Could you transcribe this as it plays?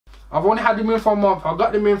I've only had them in for a month. I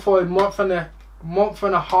got them in for a month and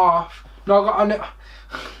a half. No, I got on it.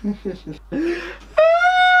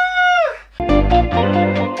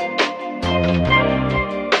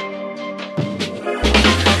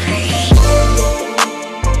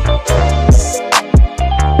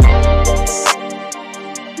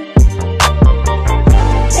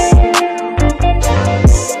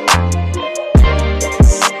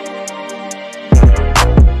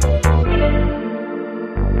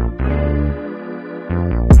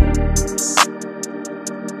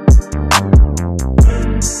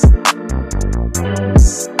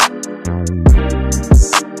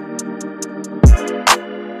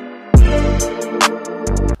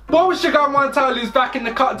 What was your guy Montell, who's back in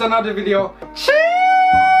the cut to another video.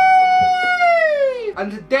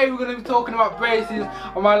 And today we're going to be talking about braces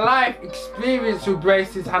and my life experience with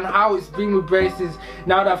braces and how it's been with braces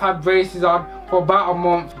now that I've had braces on for about a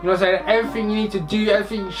month. You know what I'm saying? Everything you need to do,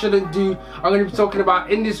 everything you shouldn't do, I'm going to be talking about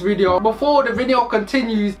in this video. Before the video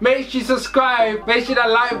continues, make sure you subscribe, make sure that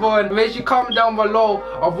like button, make sure you comment down below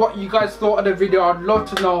of what you guys thought of the video. I'd love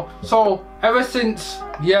to know. So ever since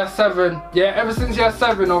year 7, ever since year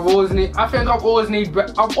 7, I've always needed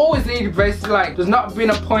braces. Like, there's not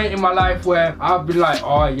been a point in my life where I've been like,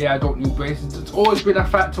 oh yeah, I don't need braces. It's always been a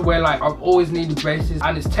factor where like I've always needed braces,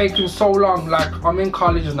 and it's taken so long. Like, I'm in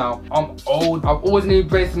college now, I'm old, I've always needed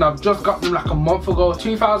braces, and I've just got them like a month ago.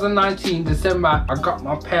 2019 December, I got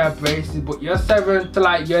my pair of braces. But year 7 to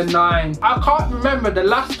like year 9, I can't remember the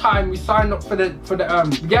last time we signed up for the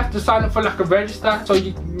you have to sign up for like a register, so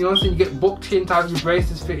you know what I'm saying, you get booked in to have your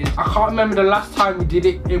braces fitted. I can't remember the last time we did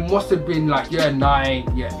it. It must have been like year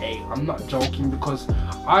 9, year 8. I'm not joking, because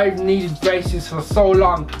I've needed braces for so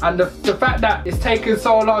long, and the fact that it's taken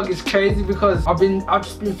so long is crazy, because I've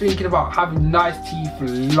just been thinking about having nice teeth for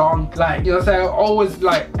long. Like, you know what I'm saying, always,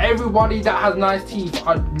 like, everybody that has nice teeth,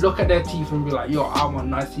 I look at their teeth and be like, yo, I want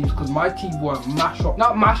nice teeth, because my teeth weren't mashed up,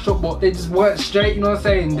 not mashed up, but they just weren't straight. You know what I'm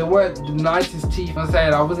saying, they weren't the nicest teeth. You know what I'm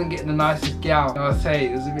saying, I wasn't getting the nicest gal. You know what I'm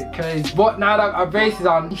saying, it was a bit crazy. But now that I've got braces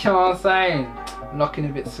on, you know what I'm saying, looking a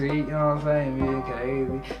bit sweet, you know what I'm saying, really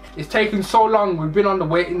crazy. It's taken so long. We've been on the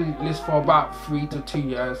waiting list for about 3 to 2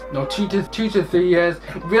 years. No, 2 to 3 years.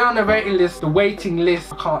 We've been on the waiting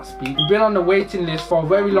list, I can't speak. We've been on the waiting list for a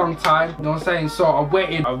very long time, you know what I'm saying, so I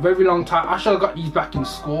waited a very long time. I should have got these back in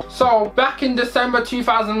school. So, back in December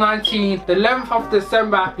 2019, the 11th of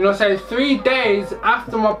December, you know what I'm saying, 3 days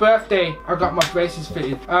after my birthday, I got my braces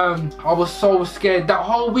fitted. I was so scared that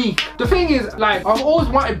whole week. The thing is, like, I've always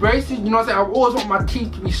wanted braces, you know what I'm saying, I've always wanted my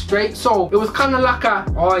teeth to be straight, so it was kind of like a,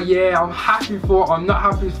 oh yeah, I'm happy for it, I'm not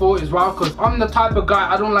happy for it as well, because I'm the type of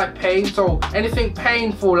guy, I don't like pain, so anything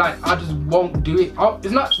painful, like, I just won't do it.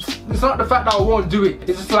 It's not the fact that I won't do it,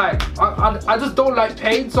 it's just like I just don't like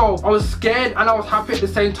pain. So I was scared and I was happy at the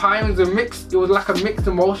same time. It was like a mixed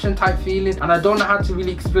emotion type feeling, and I don't know how to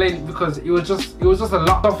really explain it, because it was just a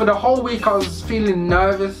lot. So for the whole week I was feeling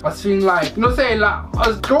nervous, I was feeling like, you know what I'm saying, like, I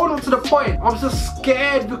was going up to the point, I was just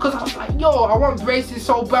scared, because I was like, yo, I want braces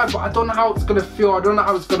so bad, but I don't know how it's gonna feel, I don't know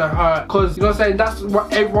how it's gonna hurt, because, you know what I'm saying, that's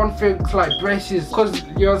what everyone thinks, like, braces, because,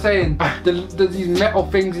 you know what I'm saying, there's these metal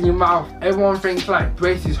things in your mouth, everyone thinks like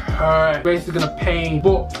braces hurt, braces are gonna pain.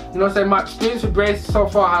 But, you know what I'm saying, my experience with braces so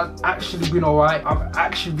far has actually been alright. I've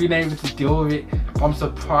actually been able to deal with it. I'm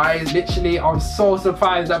surprised, literally, I'm so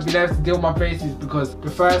surprised that I've been able to deal with my braces, because the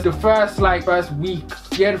first week,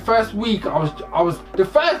 yeah, the first week, not the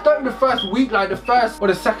first week, like the first or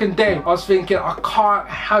the second day, I was thinking, I can't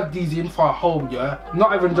have these in for a whole year.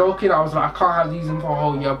 Not even joking, I was like, I can't have these in for a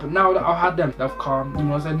whole year. But now that I've had them, they've calmed, you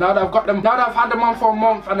know what I'm saying, now that I've got them, now that I've had them on for a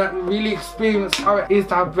month, and I really experienced how it is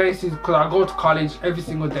to have braces, because I go to college every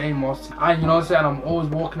single day most, and you know what I'm saying, I'm always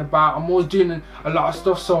walking about, I'm always doing a lot of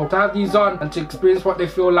stuff. So to have these on and to experience what they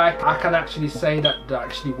feel like, I can actually say that they're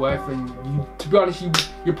actually worth it. And to be honest,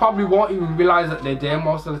 you probably won't even realize that they're there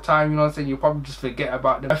most of the time, you know what I'm saying, you'll probably just forget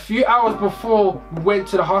about them. A few hours before we went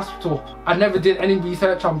to the hospital, I never did any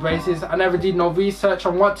research on braces, I never did no research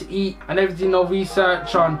on what to eat, I never did no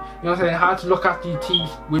research on, you know what I'm saying, how to look after your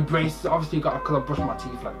teeth with braces. Obviously you got, because I brush my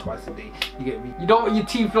teeth like twice a day, you get me, you don't want your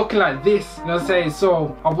teeth looking like this, you know what I'm saying.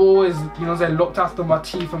 So I've always, you know what I'm saying, looked after my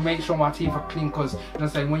teeth and make sure my teeth are clean, because, you know what I'm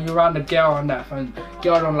saying, when you're around a girl and that, and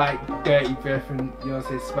girl don't like dirty breath and, you know what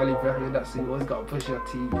I'm saying, smelly breath and that, so you always gotta brush your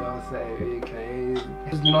teeth, you know what I'm saying, okay,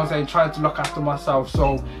 you know what I'm saying, trying to look after myself,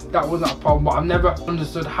 so that wasn't a problem. But I've never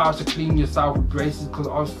understood how to clean yourself with braces, because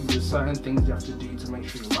obviously there's certain things you have to do to make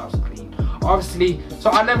sure your mouth's clean, obviously. So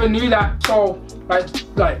I never knew that. So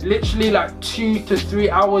like literally like 2 to 3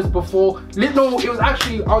 hours before, no, it was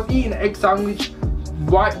actually, I was eating an egg sandwich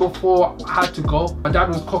right before I had to go. My dad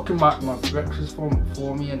was cooking my breakfast for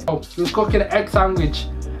me, and he was cooking an egg sandwich,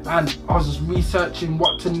 and I was just researching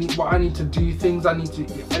what I need to do, things I need to,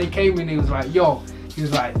 and he came in, he was like, yo, he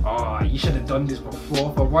was like, oh, you should have done this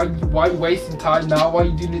before, but why are you wasting time now? Why are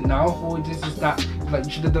you doing it now? For this, that. Like,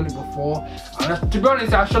 you should have done it before. And to be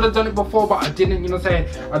honest, I should have done it before, but I didn't, you know what I'm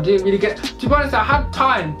saying? I didn't really get, to be honest, I had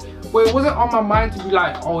time where it wasn't on my mind to be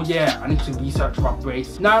like, oh yeah, I need to research my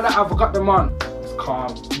brace. Now that I've got them on, it's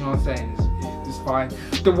calm, you know what I'm saying? It's fine.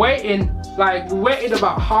 The waiting, like, we waited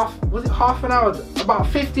about half an hour? About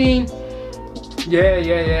 15,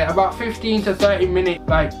 about 15 to 30 minutes,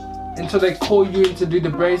 like, until they call you in to do the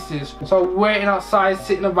braces. So we're waiting outside,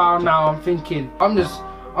 sitting around now. I'm thinking, I'm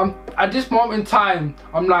at this moment in time,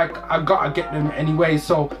 I'm like, I gotta get them anyway.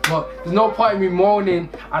 So, but there's no point in me moaning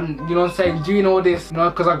and, you know what I'm saying, doing all this, you know,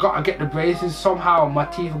 because I gotta get the braces. Somehow my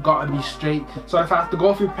teeth have gotta be straight. So if I have to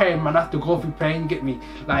go through pain, man, I have to go through pain, get me?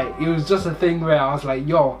 Like, it was just a thing where I was like,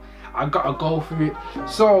 yo, I gotta go through it.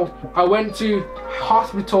 So I went to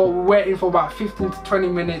hospital, waiting for about 15 to 20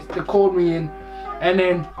 minutes. They called me in. And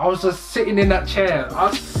then I was just sitting in that chair. I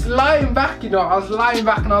was lying back, you know. I was lying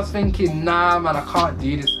back and I was thinking, nah, man, I can't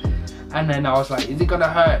do this. And then I was like, is it gonna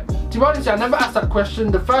hurt? To be honest, I never asked that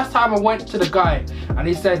question. The first time I went to the guy and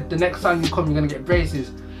he said, the next time you come, you're gonna get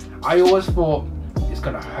braces, I always thought, it's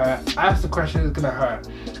gonna hurt. I asked the question, it's gonna hurt.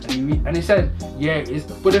 And he said, yeah, it is.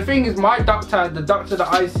 But the thing is, my doctor, the doctor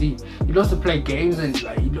that I see, he loves to play games and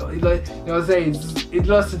like, you know what I'm saying? He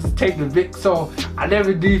loves to just take the Vic. So I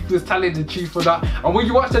never knew if he was telling the truth or not. And when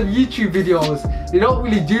you watch them YouTube videos, they don't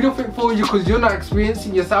really do nothing for you because you're not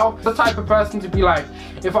experiencing yourself. The type of person to be like,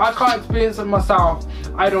 if I can't experience it myself,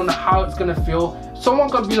 I don't know how it's gonna feel. Someone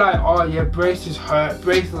could be like, oh yeah, braces hurt,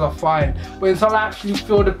 braces are fine. But until I actually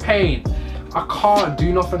feel the pain, I can't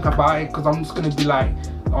do nothing about it because I'm just gonna be like,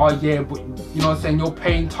 oh yeah, but you know what I'm saying, your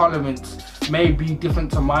pain tolerance may be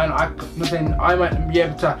different to mine. You know what I'm saying, I might be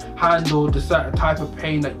able to handle the certain type of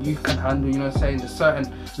pain that you can handle, you know what I'm saying, the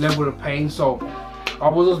certain level of pain. So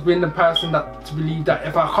I've always been the person that to believe that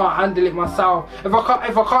if I can't handle it myself, if I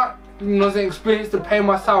can't you know what I'm saying, experience the pain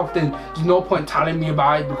myself, then there's no point telling me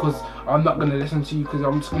about it because I'm not gonna listen to you because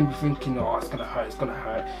I'm just gonna be thinking, oh, it's gonna hurt, you know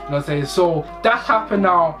what I'm saying. So that happened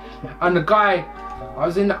now, and the guy, I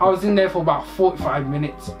was in there for about 45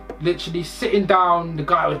 minutes, literally sitting down. The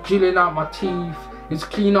guy was drilling out my teeth, he was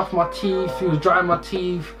cleaning off my teeth, he was drying my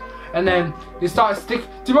teeth, and then he started sticking.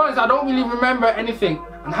 To be honest, I don't really remember anything,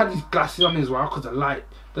 and I had these glasses on as well because the light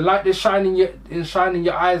that's shining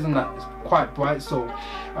your eyes and that is quite bright. So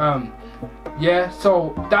yeah,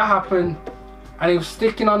 so that happened, and he was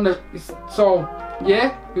sticking on the, so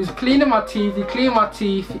yeah, he was cleaning my teeth, he cleaned my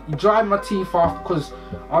teeth, he dried my teeth off because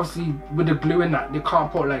obviously with the glue in that, they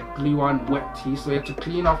can't put like glue on wet teeth, so you have to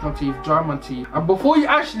clean off my teeth, dry my teeth. And before you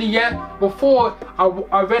actually, before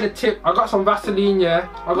I read a tip, I got some Vaseline,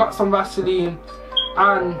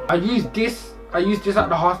 and I used this at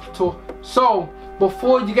the hospital. So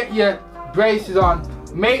before you get your braces on,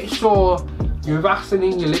 make sure you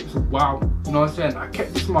Vaseline your lips well, you know what I'm saying. I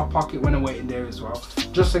kept this in my pocket when I waited there as well,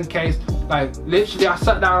 just in case. Like literally I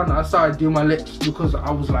sat down and I started doing my lips because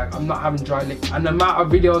I was like, I'm not having dry lips. And the amount of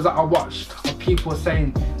videos that I watched of people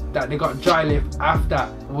saying that they got dry lip after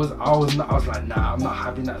I was like, nah, I'm not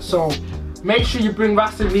having that. So make sure you bring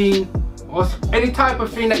Vaseline or any type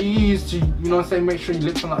of thing that you use to, you know what I'm saying, make sure your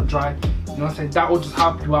lips are not dry, you know what I'm saying. That will just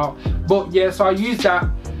help you out. But yeah, so I used that,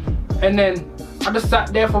 and then I just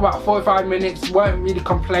sat there for about 45 minutes, weren't really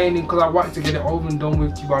complaining because I wanted to get it over and done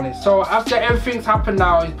with, to be honest. So after everything's happened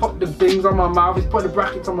now, he's put the things on my mouth, he's put the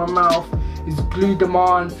brackets on my mouth, he's glued them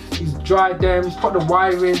on, he's dried them, he's put the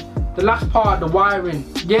wiring, the last part of the wiring,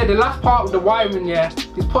 yeah,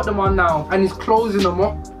 he's put them on now, and he's closing them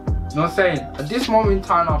up, you know what I'm saying. At this moment in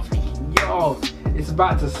time, I'm thinking, yo, it's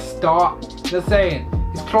about to start, you know what I'm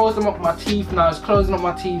saying. He's closing up my teeth now, he's closing up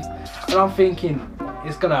my teeth, and I'm thinking,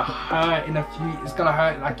 it's gonna hurt it's gonna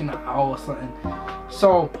hurt like in an hour or something.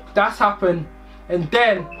 So that's happened, and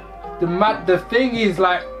then the thing is,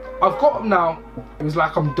 like, I've got them now, it was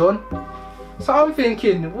like I'm done. So I'm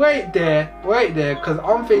thinking, wait there, because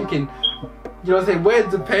I'm thinking, you know what I'm saying,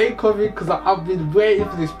 where's the pain coming? Because I've been waiting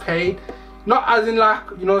for this pain. Not as in like,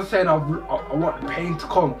 you know what I'm saying, I want the pain to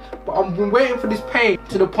come, but I've been waiting for this pain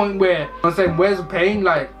to the point where, you know what I'm saying, where's the pain?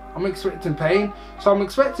 Like, I'm expecting pain, so I'm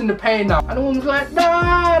expecting the pain now. And the woman's like,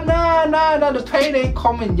 nah, the pain ain't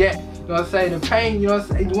coming yet. You know what I'm saying? The pain, you know what I'm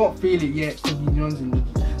saying, you won't feel it yet because, you know what I'm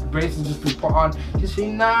saying, the brace has just been put on. She's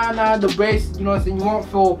saying, nah, the brace, you know what I'm saying, you won't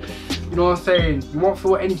feel you know what I'm saying, you won't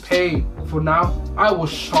feel any pain for now. I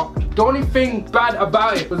was shocked. The only thing bad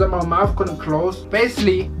about it was that my mouth couldn't close.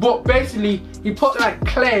 Basically, he put like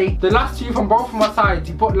clay, the last tooth on both of my sides,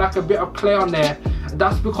 he put like a bit of clay on there. And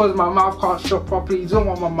that's because my mouth can't shut properly. He doesn't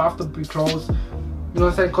want my mouth to be closed. You know what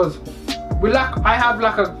I'm saying? Because I have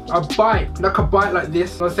like a bite like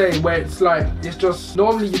this, you know what I'm saying, where it's like, it's just,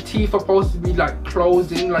 normally your teeth are supposed to be like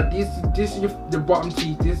closed in, like this is the bottom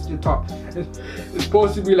teeth, this is your top. It's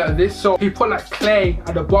supposed to be like this. So he put like clay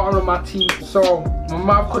at the bottom of my teeth, so my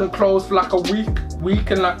mouth couldn't close for like a week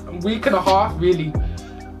and a half really.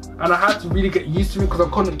 And I had to really get used to it because I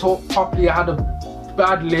couldn't talk properly. I had a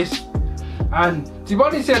bad lisp. And to be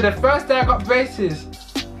honest, the first day I got braces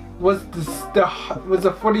was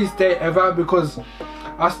the funniest day ever, because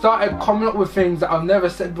I started coming up with things that I've never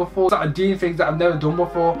said before, started doing things that I've never done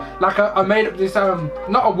before. Like I made up this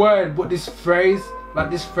not a word, but this phrase, I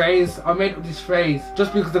made up this phrase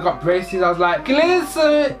just because I got braces. I was like,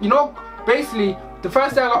 listen, you know, basically the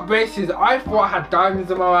first day I got braces, I thought I had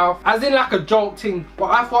diamonds in my mouth, as in like a joke thing, but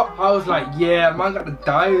I was like, yeah, man got the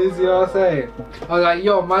diamonds, you know what I'm saying? I was like,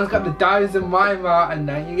 yo, man's got the diamonds in my mouth, and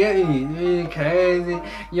now you get me, you're crazy,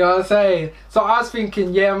 you know what I'm saying? So I was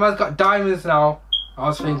thinking, yeah, man's got diamonds now. I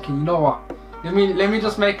was thinking, you know what? Let me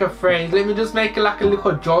just make a phrase. Let me just make like a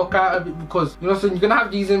little joke out of it, because you know what I'm saying, you're gonna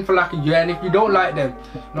have these in for like a year, and if you don't like them,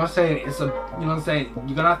 you know what I'm saying, you know what I'm saying,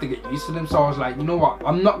 you're gonna have to get used to them. So I was like, you know what?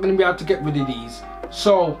 I'm not gonna be able to get rid of these.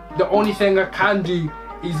 So the only thing I can do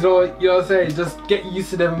is, you know what I'm saying, just get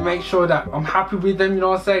used to them and make sure that I'm happy with them, you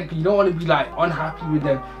know what I'm saying? Because you don't want to be like unhappy with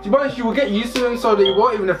them. To be honest, you will get used to them so that it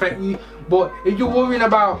won't even affect you. But if you're worrying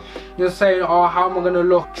about, you know, saying, oh, how am I gonna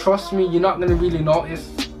look? Trust me, you're not gonna really notice.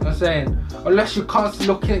 You know what I'm saying? Unless you're constantly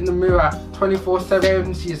looking in the mirror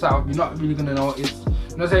 24/7 to yourself, you're not really gonna notice.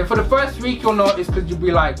 You know what I'm saying? For the first week you'll notice, because you'll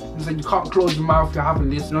be like, you know what I'm saying, you can't close your mouth, you have a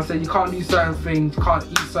list. You know what I'm saying? You can't do certain things, you can't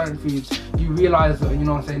eat certain foods. You realise that, you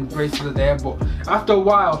know what I'm saying, the braces are there, but after a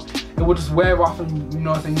while it will just wear off, and you know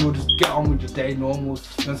what I'm saying, you'll just get on with your day normal. You know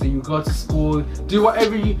what I'm saying? You go to school, do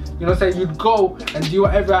whatever you know what I'm saying, you'd go and do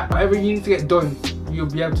whatever you need to get done, you'll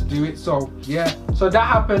be able to do it. So yeah, so that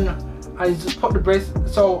happened. I just put the brace.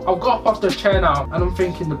 So I've got up off the chair now, and I'm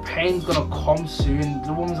thinking the pain's gonna come soon.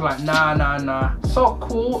 The woman's like, nah. So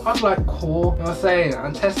cool. I was like, cool. You know what I'm saying?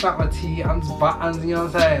 I'm testing out my teeth and buttons. You know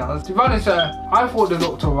what I'm saying? To be honest, I thought they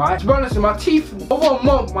looked alright. To be honest, my teeth over a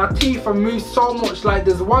month, my teeth have moved so much. Like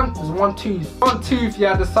there's one tooth,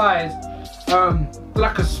 yeah, the size,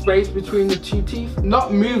 like a space between the two teeth,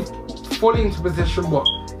 not moved fully into position, but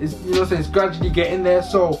it's, you know what I'm saying, it's gradually getting there.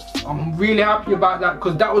 So I'm really happy about that,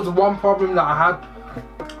 because that was one problem that I had.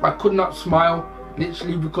 I could not smile,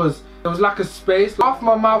 literally, because there was like a space. Half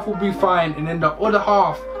my mouth would be fine, and then the other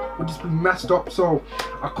half would just be messed up, so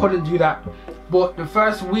I couldn't do that. But the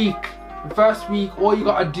first week, all you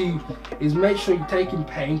gotta do is make sure you're taking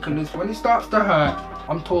painkillers. When it starts to hurt,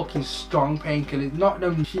 I'm talking strong painkillers, not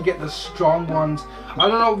them, you get the strong ones. I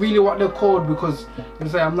don't know really what they're called, because you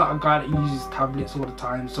know, I'm not a guy that uses tablets all the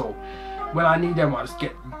time, so when I need them I just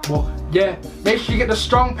get, but yeah, make sure you get the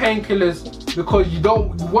strong painkillers, because you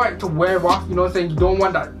want it to wear off, you know what I'm saying, you don't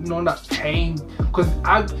want that, you know, that pain, because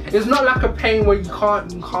it's not like a pain where you can't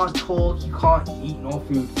talk, you can't eat no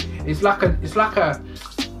food.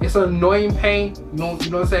 It's an annoying pain, you know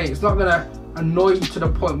what I'm saying, it's not gonna annoy you to the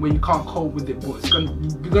point where you can't cope with it, but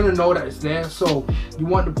you're gonna know that it's there. So you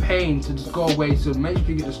want the pain to just go away, so make sure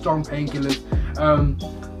you get the strong painkillers.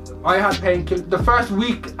 I had painkillers the first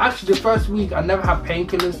week. Actually, the first week I never had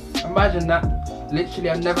painkillers. Imagine that. Literally,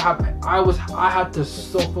 I never had. I had to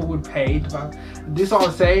suffer with pain, man. This is what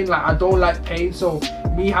I'm saying. Like, I don't like pain, so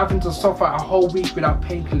me having to suffer a whole week without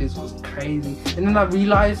painkillers was crazy. And then I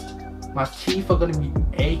realized my teeth are gonna be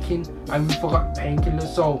aching, and we forgot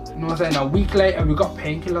painkillers. So you know what I'm saying, a week later we got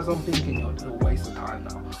painkillers. I'm thinking, yo, it's a waste of time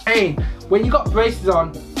now. Hey, when you got braces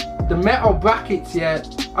on, the metal brackets, yeah,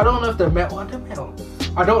 I don't know if they're metal,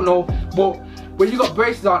 I don't know, but when you got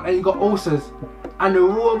braces on and you got ulcers and they're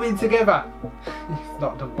rubbing together, it's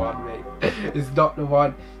not the one, mate. It's not the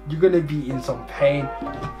one. You're gonna be in some pain.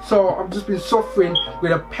 So I've just been suffering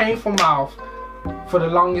with a painful mouth for the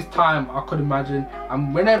longest time I could imagine,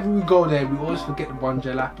 and whenever we go there we always forget the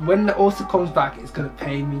Montell. When the ulcer comes back, it's gonna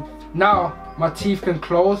pain me. Now my teeth can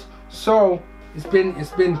close, so it's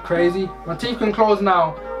been crazy. My teeth can close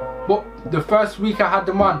now, but the first week I had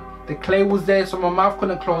them on, the clay was there, so my mouth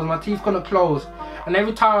couldn't close, my teeth couldn't close, and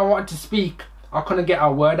every time I wanted to speak I couldn't get a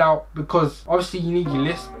word out, because obviously you need your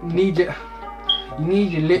lisp, you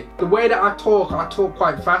need your lip. The way that I talk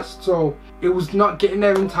quite fast, so it was not getting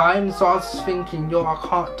there in time. So I was just thinking, yo, I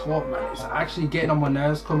can't talk, man. It's actually getting on my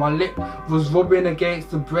nerves because my lip was rubbing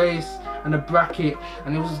against the brace and the bracket,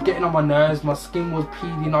 and it was just getting on my nerves. My skin was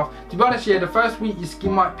peeling off. To be honest, yeah, the first week your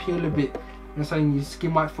skin might peel a bit. You know what I'm saying? Your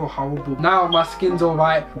skin might feel horrible. Now my skin's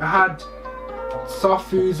alright. I had soft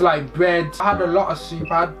foods like bread. I had a lot of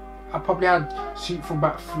soup. I probably had soup for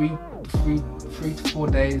about three to 4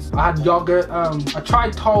 days. I had yogurt. I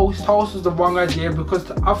tried toast. Toast was the wrong idea because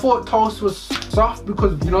I thought toast was soft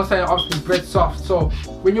because, you know what I'm saying, obviously bread's soft. So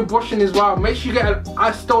when you're brushing as well, make sure you get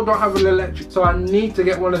I still don't have an electric, so I need to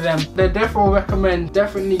get one of them. They definitely recommend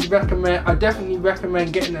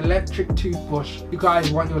getting an electric toothbrush. You guys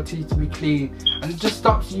want your teeth to be clean, and it just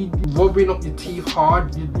stops you rubbing up your teeth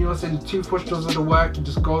hard. You know what I'm saying, the toothbrush does all the work, it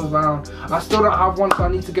just goes around. I still don't have one, so I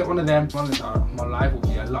need to get one of them. My life will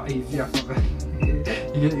be a lot easier for me.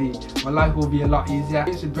 My life will be a lot easier.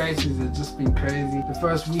 The braces has just been crazy. The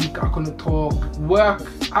first week I couldn't talk.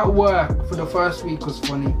 At work for the first week was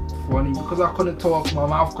funny because I couldn't talk, my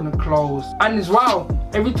mouth couldn't close. And as well,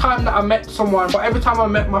 every time that I met someone, or every time I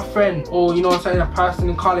met my friend, or you know what I'm saying, a person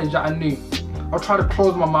in college that I knew, I'll try to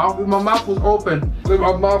close my mouth. If my mouth was open, if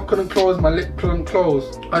my mouth couldn't close, my lip couldn't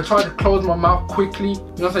close, I tried to close my mouth quickly, you know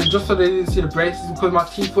what I'm saying, just so they didn't see the braces, because my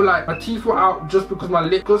teeth were out just because my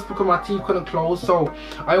teeth couldn't close. So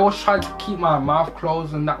I always tried to keep my mouth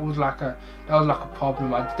closed, and that was like a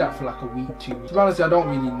problem. I did that for like a week, 2 weeks. To be honest, I don't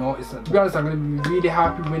really notice it. To be honest, I'm gonna be really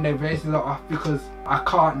happy when their braces are off because I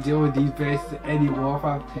can't deal with these braces anymore,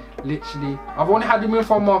 fam. Literally, I've only had them in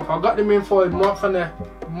for a month. I got them in for a month and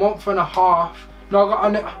a half. No, I got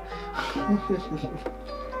on it.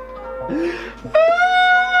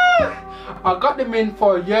 I got them in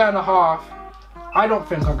for a year and a half. I don't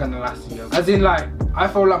think I'm gonna last a year. As in, like, I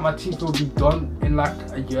feel like my teeth will be done in like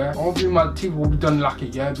a year. Hopefully my teeth will be done in like a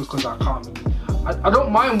year because I can't really, I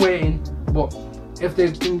don't mind waiting, but if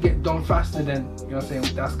they can get done faster, then, you know what I'm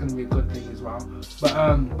saying, that's gonna be a good thing as well. But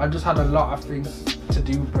I just had a lot of things to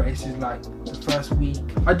do with braces like the first week.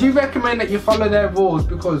 I do recommend that you follow their rules,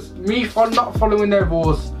 because me not following their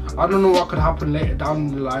rules, I don't know what could happen later down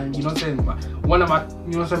the line. You know what I'm saying, one of my, you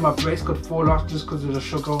know what I'm saying, my brace could fall off just because of the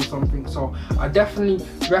sugar or something. So I definitely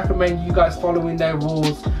recommend you guys following their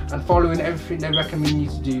rules and following everything they recommend you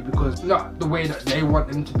to do, because not the way that they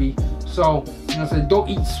want them to be. So, you know what I'm saying, don't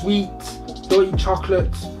eat sweets, don't eat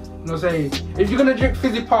chocolates. You know what I'm saying, if you're gonna drink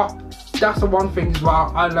fizzy pop, that's the one thing as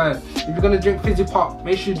well I learned. If you're gonna drink fizzy pop,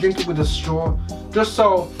 make sure you drink it with a straw, just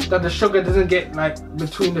so that the sugar doesn't get like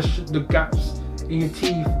between the gaps in your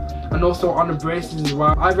teeth, and also on the braces as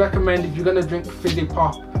well. I recommend, if you're gonna drink fizzy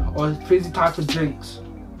pop or fizzy type of drinks,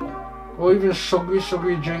 or even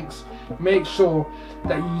sugary drinks, make sure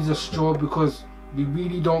that you use a straw, because we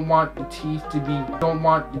really don't want your teeth to be,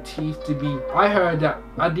 I heard that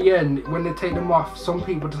at the end, when they take them off, some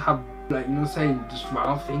people just have, like, you know what I'm saying, just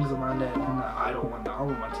round things around there. And like, I don't want that. I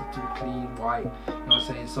want my teeth to be clean, white. You know what I'm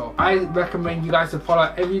saying? So I recommend you guys to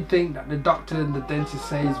follow everything that the doctor and the dentist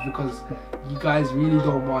says, because you guys really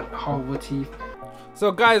don't want horrible teeth.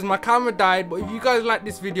 So guys, my camera died, but if you guys like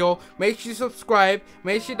this video, make sure you subscribe,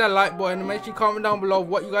 make sure you hit that like button, and make sure you comment down below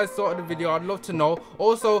what you guys thought of the video. I'd love to know.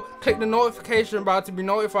 Also, click the notification bell to be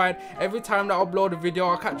notified every time that I upload a video.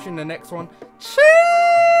 I'll catch you in the next one. Cheers!